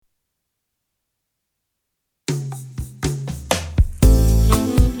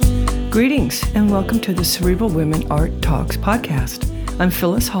Greetings and welcome to the Cerebral Women Art Talks podcast. I'm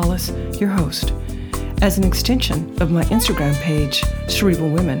Phyllis Hollis, your host. As an extension of my Instagram page, Cerebral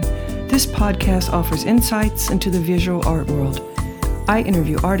Women, this podcast offers insights into the visual art world. I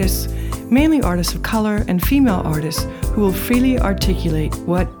interview artists, mainly artists of color and female artists who will freely articulate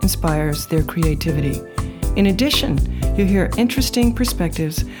what inspires their creativity. In addition, you'll hear interesting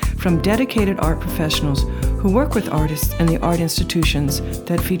perspectives from dedicated art professionals who work with artists and the art institutions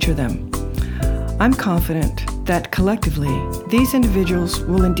that feature them. I'm confident that collectively, these individuals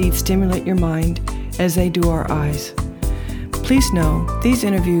will indeed stimulate your mind as they do our eyes. Please know these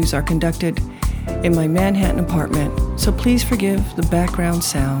interviews are conducted in my Manhattan apartment, so please forgive the background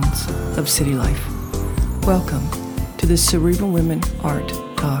sounds of city life. Welcome to the Cerebral Women Art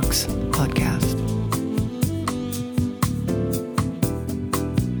Talks podcast.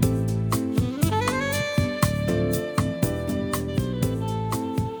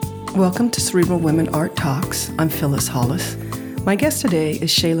 Welcome to Cerebral Women Art Talks. I'm Phyllis Hollis. My guest today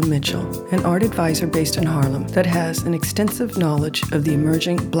is Shayla Mitchell, an art advisor based in Harlem that has an extensive knowledge of the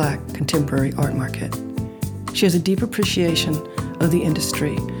emerging Black contemporary art market. She has a deep appreciation of the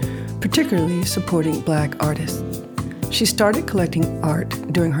industry, particularly supporting Black artists. She started collecting art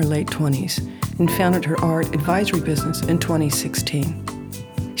during her late 20s and founded her art advisory business in 2016.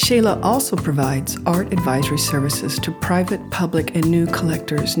 Shayla also provides art advisory services to private, public, and new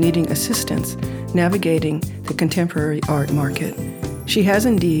collectors needing assistance navigating the contemporary art market. She has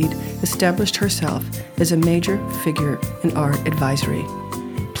indeed established herself as a major figure in art advisory.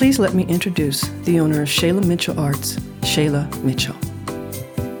 Please let me introduce the owner of Shayla Mitchell Arts, Shayla Mitchell.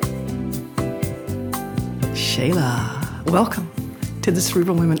 Shayla, welcome to the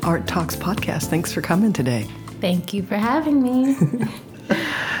Cerebral Women Art Talks podcast. Thanks for coming today. Thank you for having me.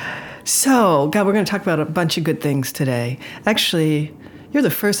 So, God, we're going to talk about a bunch of good things today. Actually, you're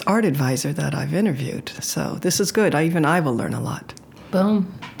the first art advisor that I've interviewed, so this is good. I will learn a lot.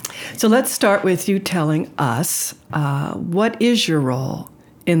 Boom. So let's start with you telling us, what is your role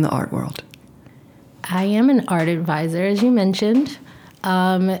in the art world? I am an art advisor, as you mentioned.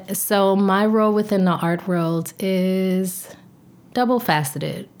 So my role within the art world is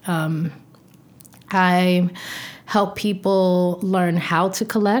double-faceted. I help people learn how to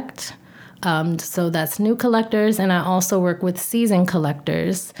collect. So that's new collectors, and I also work with seasoned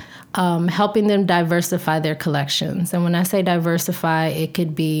collectors, helping them diversify their collections. And when I say diversify, it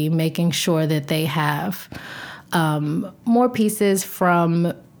could be making sure that they have more pieces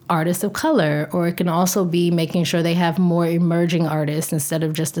from artists of color, or it can also be making sure they have more emerging artists instead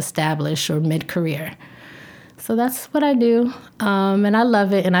of just established or mid-career. So that's what I do, and I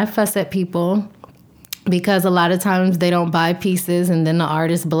love it, and I fuss at people because a lot of times they don't buy pieces and then the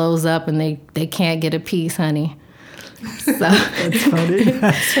artist blows up and they can't get a piece, honey. So That's funny.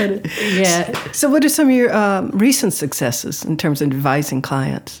 That's funny. Yeah. So what are some of your recent successes in terms of advising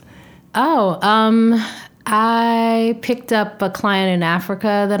clients? I picked up a client in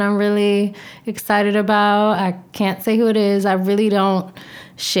Africa that I'm really excited about. I can't say who it is. I really don't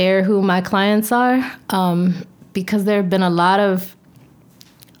share who my clients are because there have been a lot of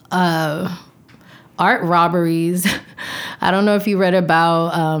art robberies. I don't know if you read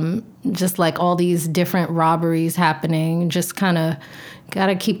about just like all these different robberies happening. Just kind of got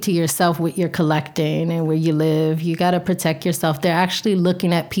to keep to yourself what you're collecting and where you live. You got to protect yourself. They're actually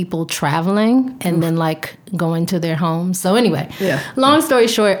looking at people traveling and then like going to their homes. So anyway, long story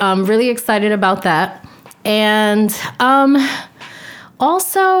short, I'm really excited about that. And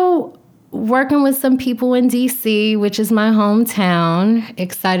also working with some people in D.C., which is my hometown.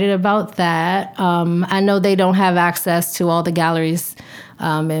 Excited about that. I know they don't have access to all the galleries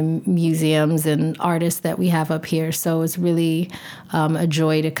and museums and artists that we have up here, so it's really a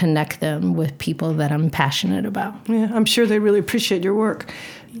joy to connect them with people that I'm passionate about. Yeah, I'm sure they really appreciate your work.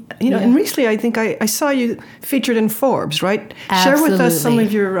 And recently I think I saw you featured in Forbes, right? Absolutely. Share with us some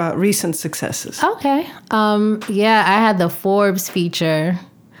of your recent successes. Okay. I had the Forbes feature.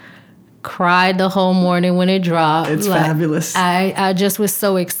 Cried the whole morning when it dropped. It's fabulous. I just was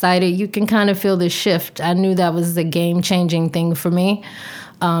so excited. You can kind of feel the shift. I knew that was a game-changing thing for me.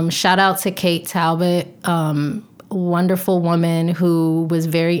 Shout out to Kate Talbot, wonderful woman who was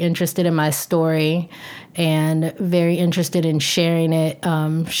very interested in my story and very interested in sharing it.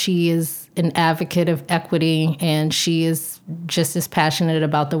 She is an advocate of equity, and she is just as passionate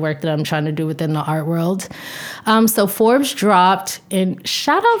about the work that I'm trying to do within the art world. So Forbes dropped, and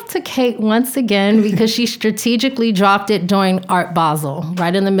shout out to Kate once again, because she strategically dropped it during Art Basel,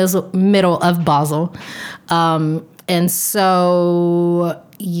 right in the middle of Basel. And so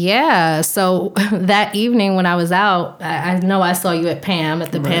Yeah. So that evening when I was out, I know I saw you at PAM,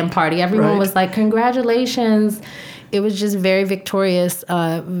 at the PAM party. Everyone was like, congratulations. It was just very victorious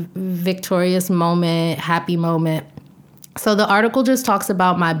moment, happy moment. So the article just talks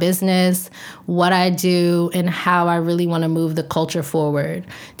about my business, what I do, and how I really want to move the culture forward,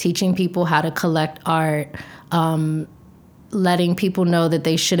 teaching people how to collect art, letting people know that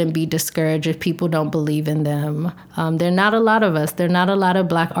they shouldn't be discouraged if people don't believe in them. There are not a lot of us. There are not a lot of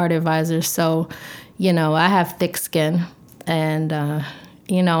Black art advisors. So, I have thick skin and,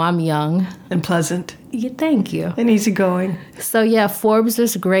 I'm young. And pleasant. Yeah, thank you. And easygoing. So, yeah, Forbes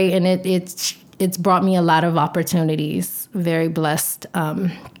is great, and it's brought me a lot of opportunities. Very blessed.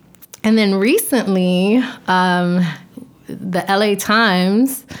 And then recently, the LA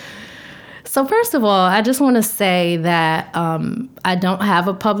Times. So first of all, I just want to say that I don't have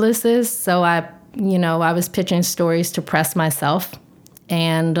a publicist. So I was pitching stories to press myself,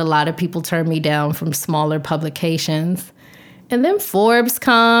 and a lot of people turned me down from smaller publications. And then Forbes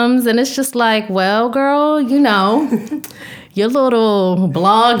comes, and it's just like, well, girl, your little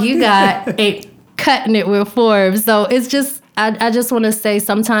blog you got ain't cutting it with Forbes. So it's just, I just want to say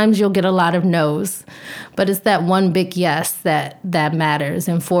sometimes you'll get a lot of no's, but it's that one big yes that matters.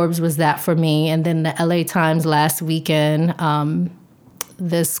 And Forbes was that for me. And then the LA Times last weekend,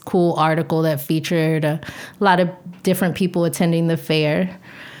 this cool article that featured a lot of different people attending the fair.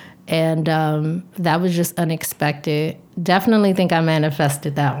 And that was just unexpected. Definitely think I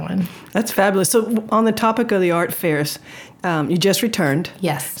manifested that one. That's fabulous. So on the topic of the art fairs, you just returned.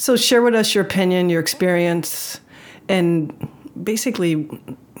 Yes. So share with us your opinion, your experience, and basically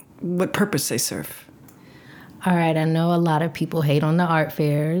what purpose they serve. All right. I know a lot of people hate on the art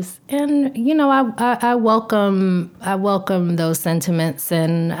fairs, and I welcome those sentiments,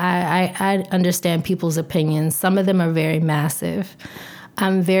 and I understand people's opinions. Some of them are very massive.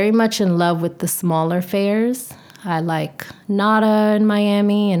 I'm very much in love with the smaller fairs. I like NADA in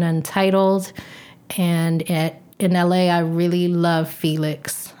Miami and Untitled. And in LA, I really love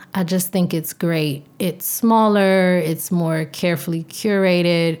Felix. I just think it's great. It's smaller. It's more carefully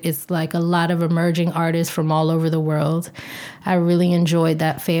curated. It's like a lot of emerging artists from all over the world. I really enjoyed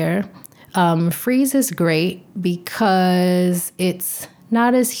that fair. Frieze is great because it's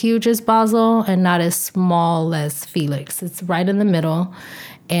not as huge as Basel and not as small as Felix. It's right in the middle.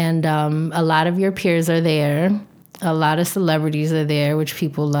 And a lot of your peers are there. A lot of celebrities are there, which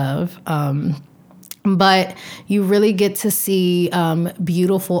people love. But you really get to see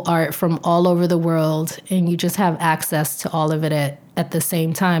beautiful art from all over the world, and you just have access to all of it at the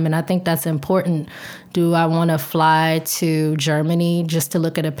same time. And I think that's important. Do I want to fly to Germany just to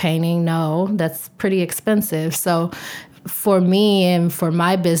look at a painting? No, that's pretty expensive. So for me and for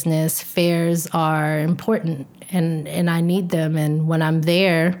my business, fairs are important, and I need them. And when I'm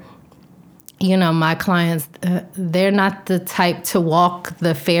there, my clients, they're not the type to walk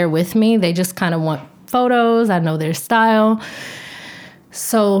the fair with me. They just kind of want photos. I know their style.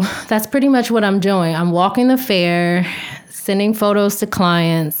 So that's pretty much what I'm doing. I'm walking the fair, sending photos to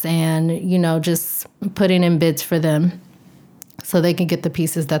clients, and, just putting in bids for them so they can get the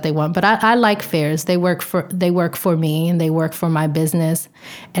pieces that they want. But I like fairs. They work for me, and they work for my business.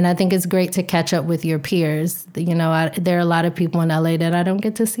 And I think it's great to catch up with your peers. There are a lot of people in LA that I don't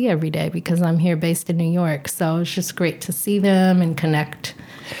get to see every day because I'm here based in New York. So it's just great to see them and connect.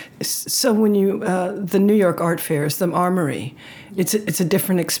 So when you, the New York art fairs, the Armory, it's a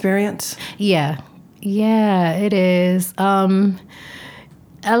different experience? Yeah, it is.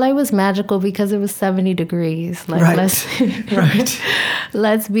 LA was magical because it was 70 degrees. Right.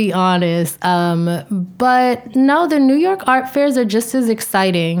 Let's be honest. But no, the New York art fairs are just as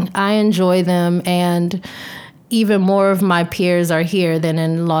exciting. I enjoy them, and even more of my peers are here than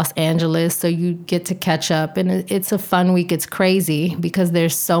in Los Angeles, so you get to catch up. And it's a fun week. It's crazy because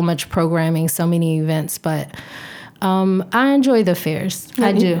there's so much programming, so many events, but I enjoy the fairs.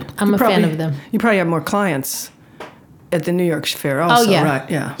 I do. I'm a fan of them. You probably have more clients at the New York Fair also, oh, yeah. Right?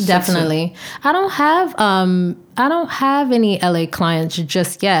 Yeah. Definitely. I don't have any LA clients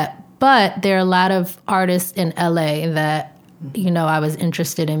just yet, but there are a lot of artists in LA that, I was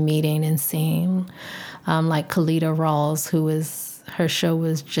interested in meeting and seeing. Like Kalita Rawls, her show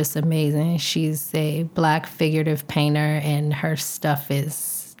was just amazing. She's a Black figurative painter, and her stuff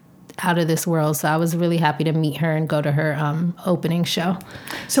is out of this world. So I was really happy to meet her and go to her opening show.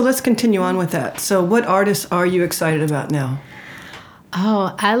 So let's continue on with that. So what artists are you excited about now?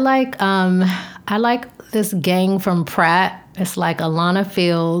 Oh, I like this gang from Pratt. It's like Alana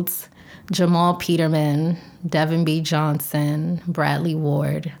Fields, Jamal Peterman, Devin B. Johnson, Bradley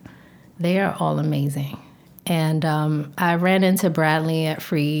Ward. They are all amazing. And I ran into Bradley at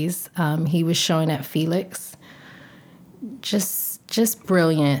Frieze. He was showing at Felix. Just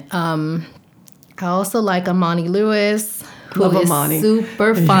brilliant. I also like Amani Lewis, who Love is Amani.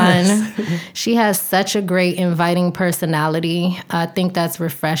 super fun. Yes. She has such a great, inviting personality. I think that's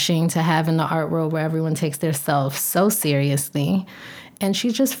refreshing to have in the art world where everyone takes themselves so seriously. And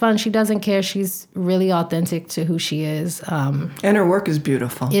she's just fun. She doesn't care. She's really authentic to who she is. And her work is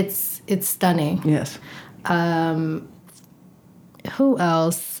beautiful. It's stunning. Yes. Who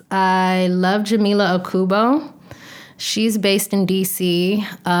else? I love Jamila Okubo. She's based in D.C.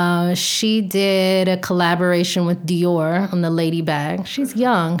 She did a collaboration with Dior on the Lady Bag. She's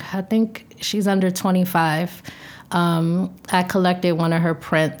young. I think she's under 25. I collected one of her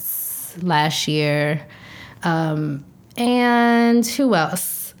prints last year. And who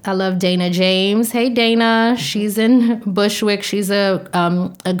else? I love Dana James. Hey, Dana. She's in Bushwick. She's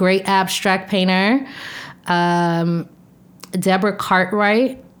a great abstract painter. Deborah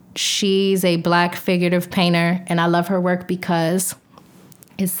Cartwright. She's a Black figurative painter, and I love her work because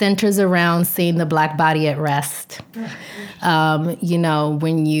it centers around seeing the Black body at rest.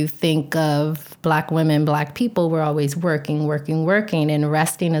 When you think of Black women, Black people, we're always working, and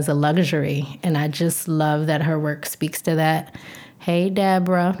resting is a luxury. And I just love that her work speaks to that. Hey,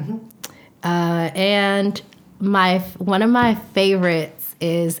 Deborah. And one of my favorites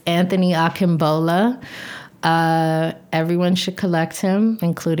is Anthony Akimbola. Everyone should collect him,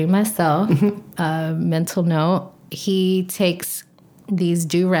 including myself. Mental note, he takes these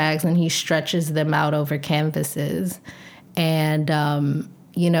do-rags and he stretches them out over canvases. And,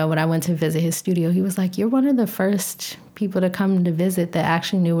 when I went to visit his studio, he was like, "You're one of the first people to come to visit that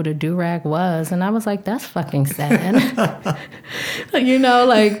actually knew what a do-rag was." And I was like, that's fucking sad.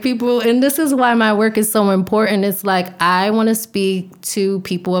 People, and this is why my work is so important. It's like, I want to speak to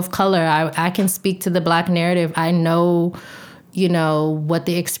people of color. I can speak to the Black narrative. I know, what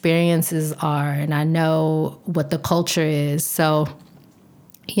the experiences are, and I know what the culture is. So,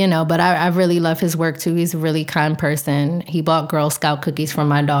 but I really love his work too. He's a really kind person. He bought Girl Scout cookies for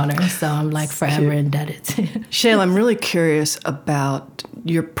my daughter, so I'm like forever indebted to him. Shayla, I'm really curious about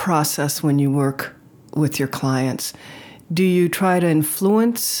your process when you work with your clients. Do you try to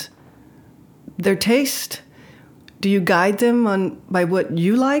influence their taste? Do you guide them by what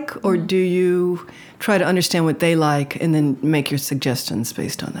you like, or do you try to understand what they like and then make your suggestions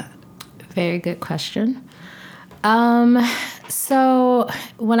based on that? Very good question. So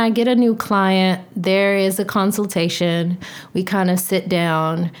when I get a new client, there is a consultation. We kind of sit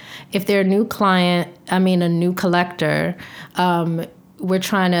down. If they're a new collector, we're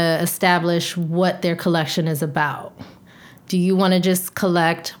trying to establish what their collection is about. Do you want to just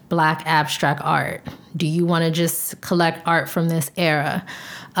collect Black abstract art? Do you want to just collect art from this era?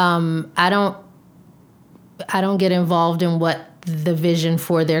 I don't get involved in what the vision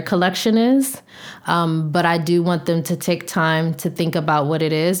for their collection is, but I do want them to take time to think about what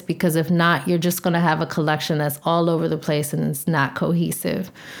it is, because if not, you're just going to have a collection that's all over the place and it's not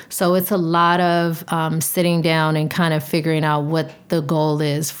cohesive. So it's a lot of sitting down and kind of figuring out what the goal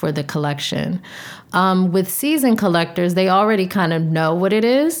is for the collection. With seasoned collectors, they already kind of know what it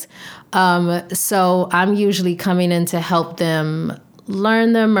is. So I'm usually coming in to help them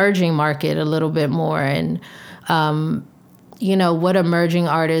learn the emerging market a little bit more, and what emerging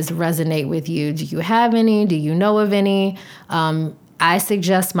artists resonate with you. Do you have any? Do you know of any? I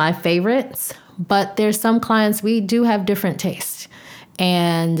suggest my favorites, but there's some clients, we do have different tastes.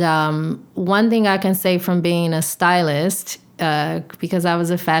 And one thing I can say from being a stylist, because I was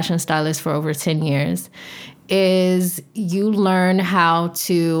a fashion stylist for over 10 years, is you learn how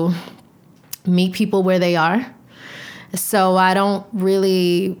to meet people where they are. So I don't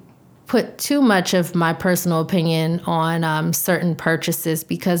really put too much of my personal opinion on certain purchases,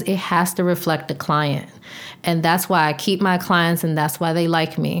 because it has to reflect the client. And that's why I keep my clients, and that's why they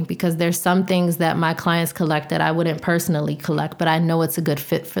like me, because there's some things that my clients collect that I wouldn't personally collect, but I know it's a good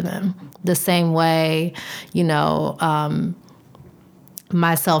fit for them. The same way,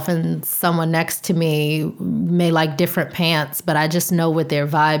 myself and someone next to me may like different pants, but I just know what their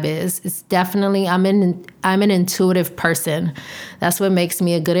vibe is. It's definitely, I'm an intuitive person. That's what makes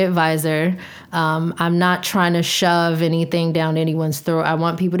me a good advisor. I'm not trying to shove anything down anyone's throat. I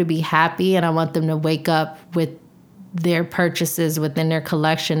want people to be happy, and I want them to wake up with their purchases within their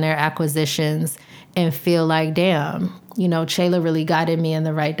collection, their acquisitions, and feel like, damn, Shayla really guided me in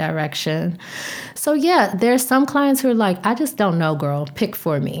the right direction. So yeah, there's some clients who are like, I just don't know, girl, pick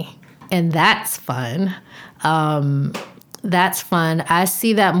for me. And that's fun. That's fun. I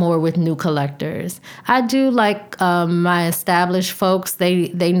see that more with new collectors. I do like my established folks.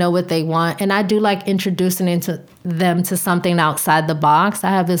 They know what they want. And I do like introducing them to something outside the box. I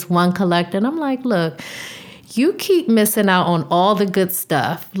have this one collector and I'm like, look, you keep missing out on all the good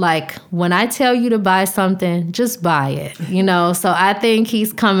stuff. Like when I tell you to buy something, just buy it, So I think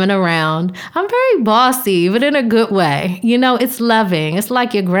he's coming around. I'm very bossy, but in a good way. It's loving. It's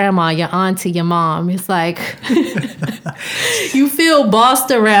like your grandma, your auntie, your mom. It's like you feel bossed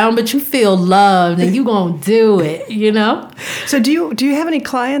around, but you feel loved and you gonna do it, So do you have any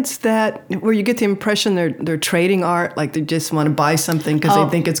clients where you get the impression they're trading art, like they just want to buy something because they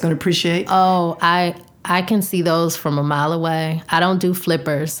think it's going to appreciate? Oh, I can see those from a mile away. I don't do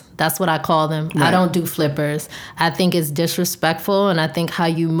flippers. That's what I call them. Right. I don't do flippers. I think it's disrespectful, and I think how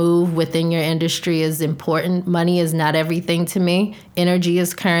you move within your industry is important. Money is not everything to me. Energy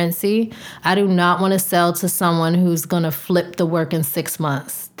is currency. I do not want to sell to someone who's going to flip the work in 6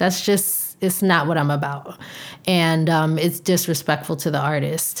 months. That's just, it's not what I'm about. And it's disrespectful to the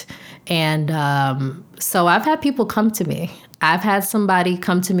artist. And so I've had people come to me. I've had somebody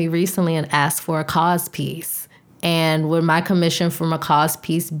come to me recently and ask for a cause piece. And would my commission from a cause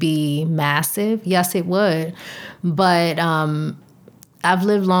piece be massive? Yes, it would. But I've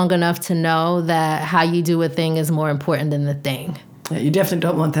lived long enough to know that how you do a thing is more important than the thing. Yeah, you definitely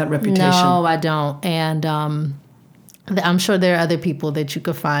don't want that reputation. No, I don't. And I'm sure there are other people that you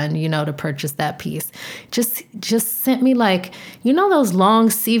could find, to purchase that piece. Just sent me those long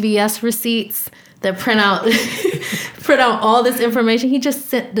CVS receipts that print out all this information. He just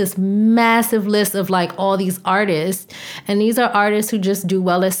sent this massive list of all these artists. And these are artists who just do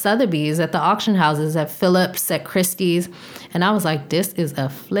well at Sotheby's, at the auction houses, at Phillips, at Christie's. And I was like, this is a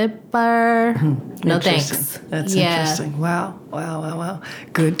flipper. No thanks. That's interesting. Wow.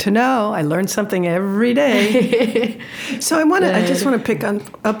 Good to know. I learn something every day. So I just want to pick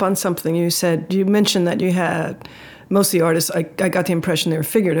up on something you said. You mentioned that you had most of the artists, I got the impression they were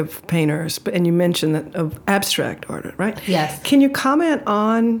figurative painters, and you mentioned that of abstract art, right? Yes. Can you comment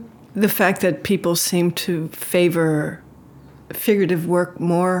on the fact that people seem to favor figurative work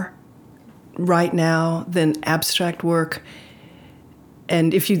more right now than abstract work?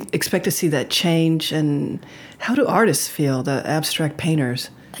 And if you expect to see that change, and how do artists feel, the abstract painters?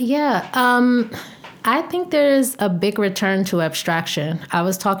 Yeah, I think there's a big return to abstraction. I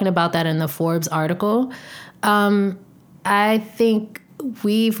was talking about that in the Forbes article. I think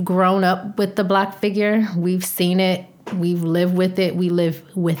we've grown up with the Black figure. We've seen it. We've lived with it. We live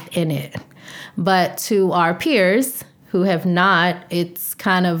within it. But to our peers who have not, it's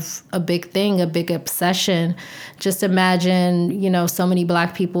kind of a big thing, a big obsession. Just imagine, so many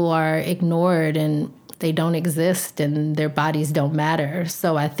Black people are ignored and they don't exist and their bodies don't matter.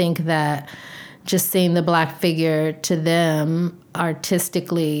 So I think that just seeing the Black figure to them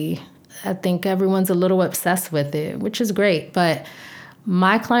artistically, I think everyone's a little obsessed with it, which is great. But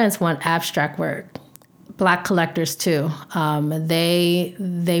my clients want abstract work. Black collectors too. They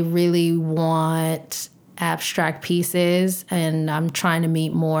really want abstract pieces, and I'm trying to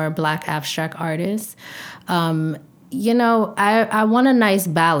meet more Black abstract artists. I want a nice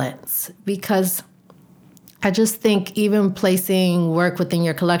balance, because I just think even placing work within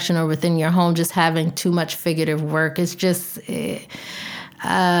your collection or within your home, just having too much figurative work is just, you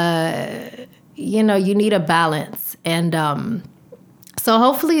need a balance. And so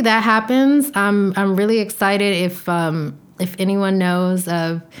hopefully that happens. I'm really excited if anyone knows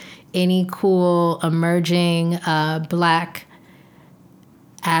of any cool emerging Black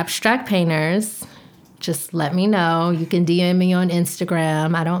abstract painters. Just let me know. You can DM me on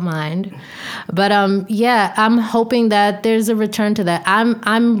Instagram. I don't mind. But I'm hoping that there's a return to that.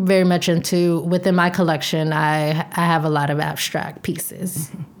 I'm very much into, within my collection, I have a lot of abstract pieces.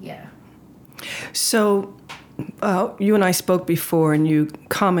 Mm-hmm. Yeah. So you and I spoke before, and you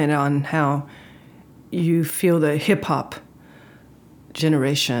commented on how you feel the hip hop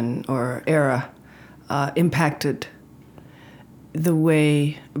generation or era impacted the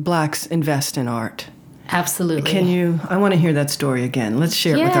way Blacks invest in art. Absolutely. I want to hear that story again. Let's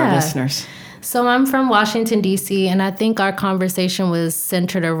share it with our listeners. So I'm from Washington, D.C., and I think our conversation was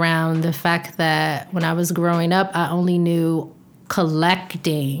centered around the fact that when I was growing up, I only knew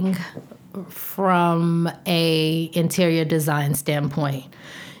collecting from a interior design standpoint.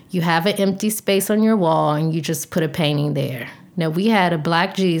 You have an empty space on your wall, and you just put a painting there. Now, we had a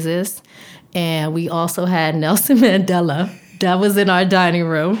Black Jesus, and we also had Nelson Mandela. That was in our dining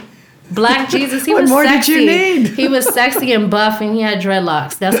room. Black Jesus. He What was more sexy. did you need? He was sexy and buff, and he had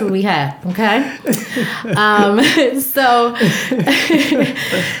dreadlocks. That's what we had. Okay.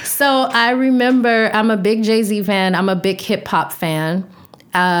 So I remember I'm a big Jay-Z fan. I'm a big hip hop fan.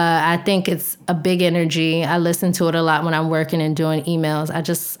 I think it's a big energy. I listen to it a lot when I'm working and doing emails. I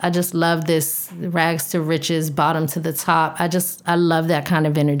just love this rags to riches, bottom to the top. I love that kind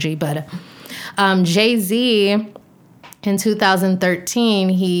of energy. But Jay-Z in 2013,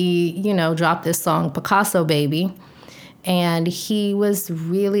 he, dropped this song, Picasso Baby. And he was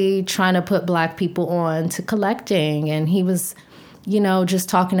really trying to put Black people on to collecting. And he was, just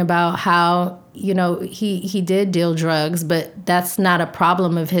talking about how, he did deal drugs, but that's not a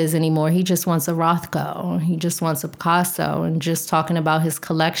problem of his anymore. He just wants a Rothko. He just wants a Picasso, and just talking about his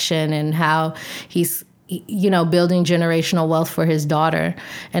collection and how he's, building generational wealth for his daughter.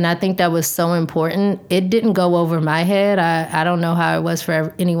 And I think that was so important. It didn't go over my head. I don't know how it was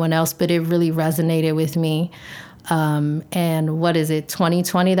for anyone else, but it really resonated with me. And what is it,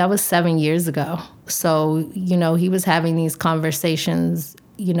 2020? That was 7 years ago. So, he was having these conversations,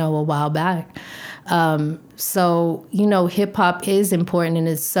 a while back. So, hip hop is important and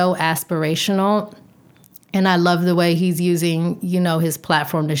it's so aspirational. And I love the way he's using, his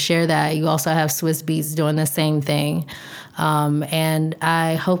platform to share that. You also have Swiss Beats doing the same thing. And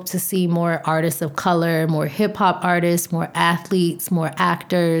I hope to see more artists of color, more hip hop artists, more athletes, more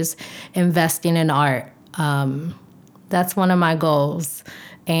actors investing in art. That's one of my goals.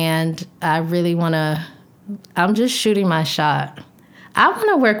 And I really I'm just shooting my shot. I want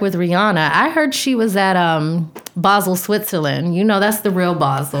to work with Rihanna. I heard she was at Basel, Switzerland. That's the real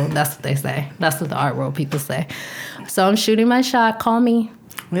Basel. That's what they say. That's what the art world people say. So I'm shooting my shot. Call me.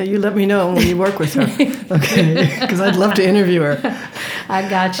 Yeah, you let me know when you work with her. Okay, because I'd love to interview her. I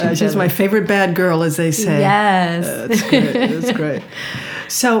got you. She's my favorite bad girl, as they say. Yes. That's great. That's great.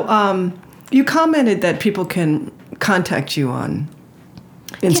 So you commented that people can contact you on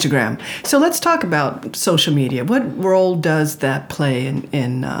Instagram. Yeah. So let's talk about social media. What role does that play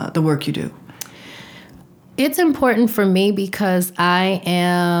in the work you do? It's important for me because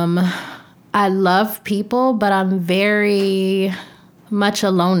I love people, but I'm very much a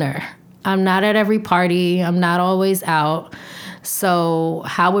loner. I'm not at every party. I'm not always out. So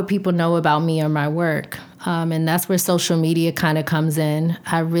how would people know about me or my work? And that's where social media kind of comes in.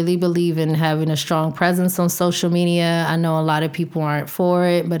 I really believe in having a strong presence on social media. I know a lot of people aren't for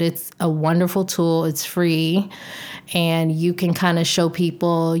it, but it's a wonderful tool. It's free. And you can kind of show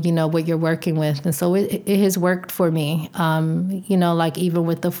people, what you're working with. And so it has worked for me. Like even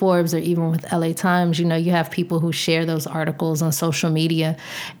with the Forbes or even with LA Times, you have people who share those articles on social media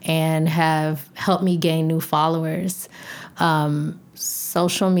and have helped me gain new followers.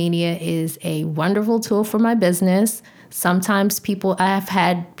 Social media is a wonderful tool for my business. Sometimes I have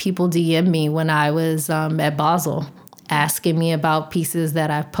had people DM me when I was at Basel asking me about pieces that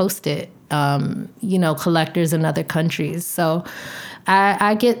I've posted, collectors in other countries. So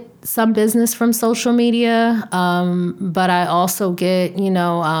I get some business from social media, but I also get,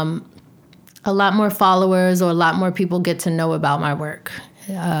 a lot more followers, or a lot more people get to know about my work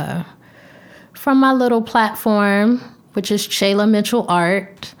from my little platform, which is Shayla Mitchell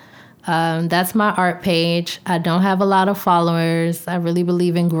Art. That's my art page. I don't have a lot of followers. I really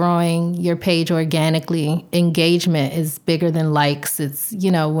believe in growing your page organically. Engagement is bigger than likes. It's,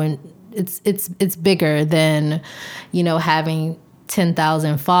 when it's bigger than, having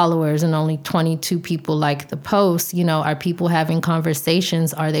 10,000 followers and only 22 people like the post. Are people having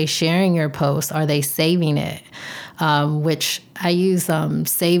conversations? Are they sharing your post? Are they saving it? Which I use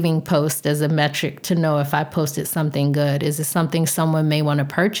saving post as a metric to know if I posted something good. Is it something someone may want to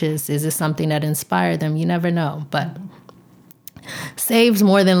purchase? Is it something that inspired them? You never know, but saves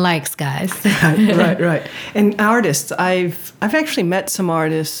more than likes, guys. Right. And artists, I've actually met some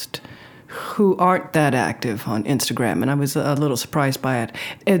artists who aren't that active on Instagram, and I was a little surprised by it.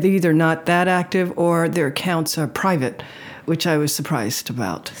 They're either not that active or their accounts are private, which I was surprised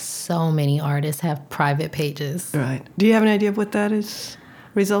about. So many artists have private pages. Right. Do you have an idea of what that is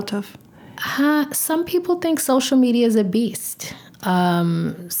a result of? Some people think social media is a beast.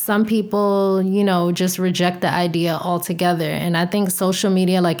 Some people, just reject the idea altogether. And I think social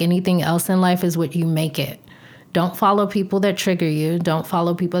media, like anything else in life, is what you make it. Don't follow people that trigger you. Don't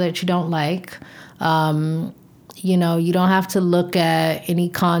follow people that you don't like. You don't have to look at any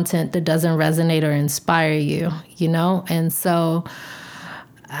content that doesn't resonate or inspire you, And so,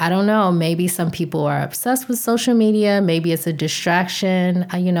 I don't know, maybe some people are obsessed with social media. Maybe it's a distraction.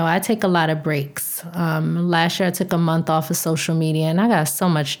 I take a lot of breaks. Last year I took a month off of social media and I got so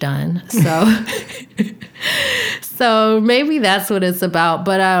much done. So, so maybe that's what it's about.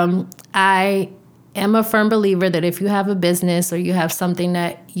 But I am a firm believer that if you have a business or you have something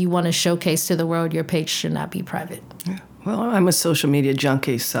that you want to showcase to the world, your page should not be private. Yeah. Well, I'm a social media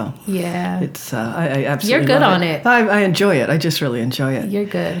junkie, so yeah, it's I absolutely you're good love on it. I enjoy it. I just really enjoy it. You're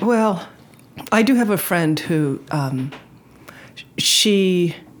good. Well, I do have a friend who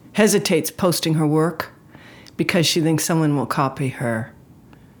she hesitates posting her work because she thinks someone will copy her,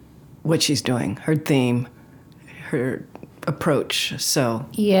 what she's doing, her theme, her approach. So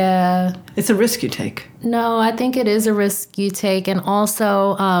yeah, it's a risk you take. No, I think it is a risk you take, and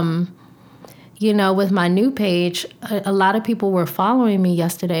also. With my new page, a lot of people were following me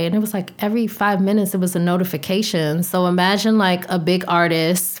yesterday, and it was like every 5 minutes, it was a notification. So imagine like a big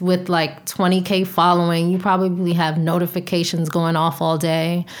artist with like 20K following, you probably have notifications going off all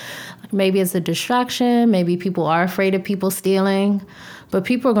day. Maybe it's a distraction. Maybe people are afraid of people stealing, but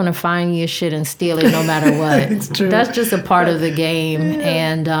people are going to find your shit and steal it no matter what. It's true. That's just a part of the game.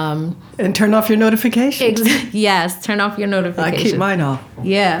 Yeah. And turn off your notifications. Yes, turn off your notifications. I keep mine off.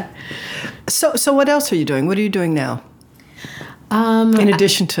 Yeah. So what else are you doing? What are you doing now? In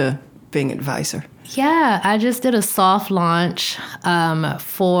addition to being advisor. Yeah, I just did a soft launch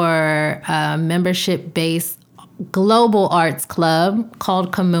for a membership-based global arts club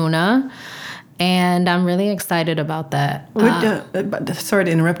called Kamuna, and I'm really excited about that. Sorry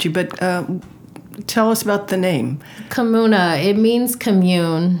to interrupt you, but tell us about the name. Kamuna, it means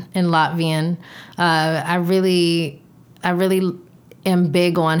commune in Latvian. I really am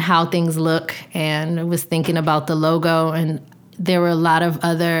big on how things look, and I was thinking about the logo, and there were a lot of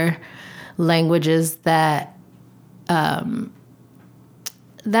other languages that I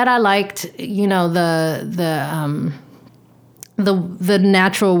liked. The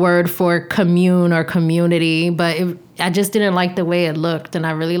natural word for commune or community, but I just didn't like the way it looked, and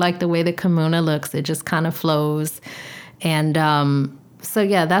I really like the way the Kamuna looks. It just kind of flows, and so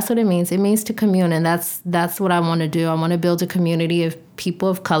yeah, that's what it means. It means to commune, and that's what I want to do. I want to build a community of people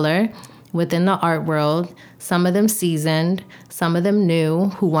of color within the art world, some of them seasoned, some of them new,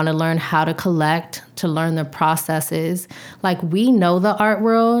 who want to learn how to collect, to learn the processes. Like, we know the art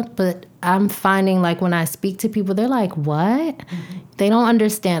world, but I'm finding, like, when I speak to people, they're like, what? Mm-hmm. They don't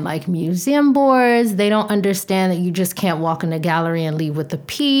understand, like, museum boards. They don't understand that you just can't walk in a gallery and leave with a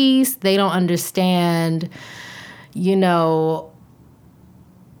piece. They don't understand,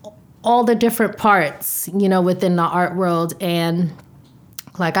 all the different parts, within the art world. And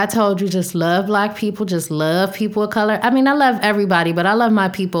like I told you, just love Black people, just love people of color. I mean, I love everybody, but I love my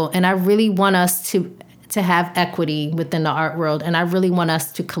people. And I really want us to have equity within the art world. And I really want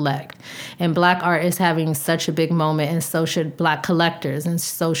us to collect. And Black art is having such a big moment, and so should Black collectors, and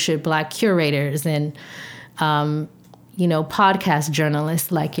so should Black curators, and podcast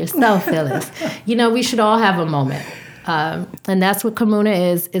journalists like yourself, Phyllis. We should all have a moment. And that's what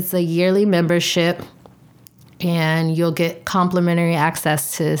Kamuna is. It's a yearly membership, and you'll get complimentary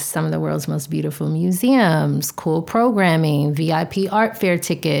access to some of the world's most beautiful museums, cool programming, VIP art fair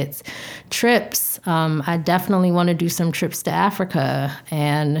tickets, trips. I definitely want to do some trips to Africa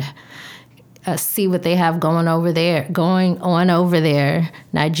and see what they have going on over there.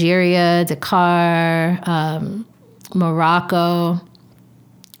 Nigeria, Dakar, Morocco.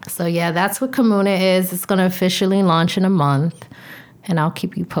 So yeah, that's what Kamuna is. It's going to officially launch in a month, and I'll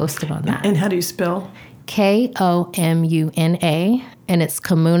keep you posted on that. And how do you spell? Komuna, and it's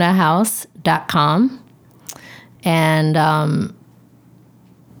kamunahouse.com. And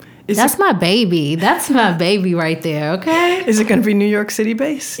that's my baby. That's my baby right there, okay? Is it going to be New York City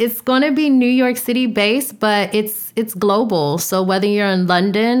based? It's going to be New York City based, but it's global. So whether you're in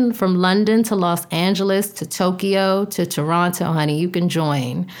London, from London to Los Angeles to Tokyo to Toronto, honey, you can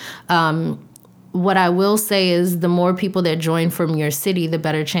join. What I will say is the more people that join from your city, the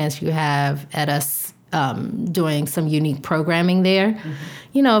better chance you have at us doing some unique programming there.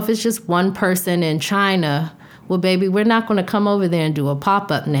 Mm-hmm. If it's just one person in China, well, baby, we're not going to come over there and do a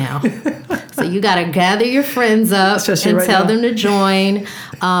pop-up now. So you got to gather your friends up especially and right tell now. them to join.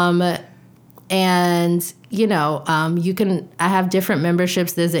 I have different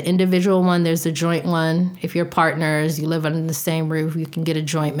memberships. There's an individual one, there's a joint one. If you're partners, you live under the same roof, you can get a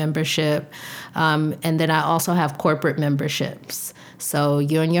joint membership. And then I also have corporate memberships. So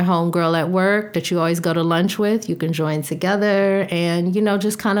you and your homegirl at work that you always go to lunch with, you can join together and,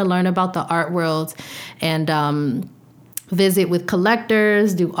 just kind of learn about the art world and visit with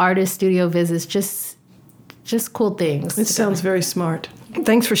collectors, do artist studio visits, just cool things. It sounds very smart.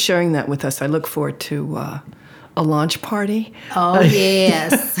 Thanks for sharing that with us. I look forward to a launch party. Oh,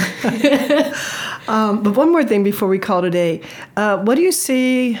 yes. But one more thing before we call today. What do you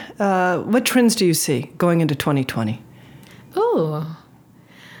see, what trends do you see going into 2020? Ooh.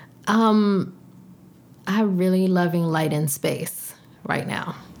 I'm really loving Light in Space right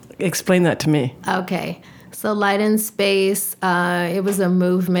now. Explain that to me. Okay. So Light in Space, it was a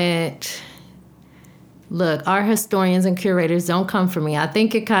movement. Look, art historians and curators don't come for me. I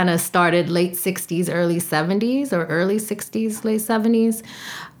think it kind of started late 60s, early 70s, or early 60s, late 70s.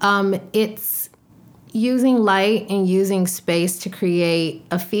 It's using light and using space to create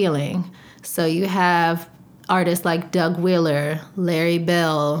a feeling. So you have artists like Doug Wheeler, Larry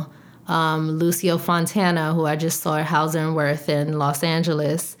Bell, Lucio Fontana, who I just saw at Hauser and Wirth in Los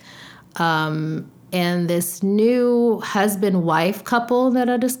Angeles. And this new husband-wife couple that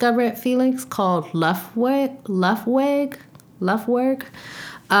I discovered at Felix called Lufweg.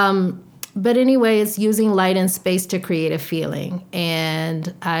 But anyway, it's using light and space to create a feeling.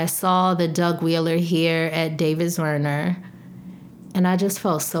 And I saw the Doug Wheeler here at David Zwirner, and I just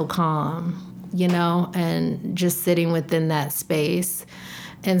felt so calm, and just sitting within that space.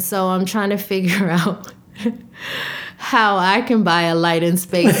 And so I'm trying to figure out how I can buy a light and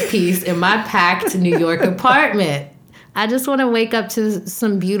space piece in my packed New York apartment. I just want to wake up to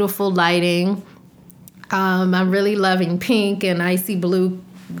some beautiful lighting. I'm really loving pink and icy blue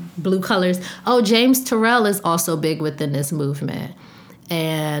colors. Oh, James Turrell is also big within this movement.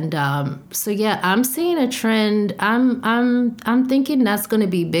 And so yeah, I'm seeing a trend. I'm thinking that's going to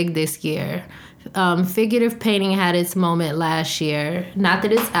be big this year. Figurative painting had its moment last year. Not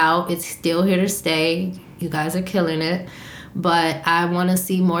that it's out, it's still here to stay. You guys are killing it. But I want to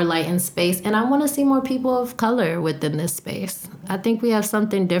see more light in space, and I want to see more people of color within this space. I think we have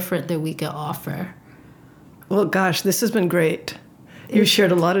something different that we could offer. Well, gosh, this has been great. You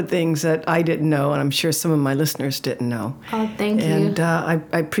shared a lot of things that I didn't know, and I'm sure some of my listeners didn't know. Oh, thank you. And I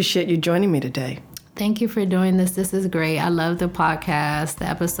appreciate you joining me today. Thank you for doing this. This is great. I love the podcast. The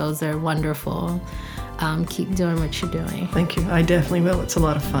episodes are wonderful. Keep doing what you're doing. Thank you. I definitely will. It's a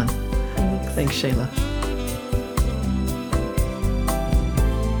lot of fun. Thanks, Shayla.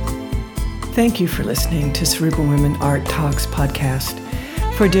 Thank you for listening to Cerebral Women Art Talks podcast.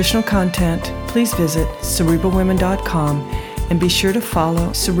 For additional content, please visit cerebralwomen.com and be sure to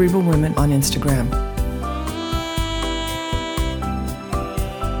follow Cerebral Women on Instagram.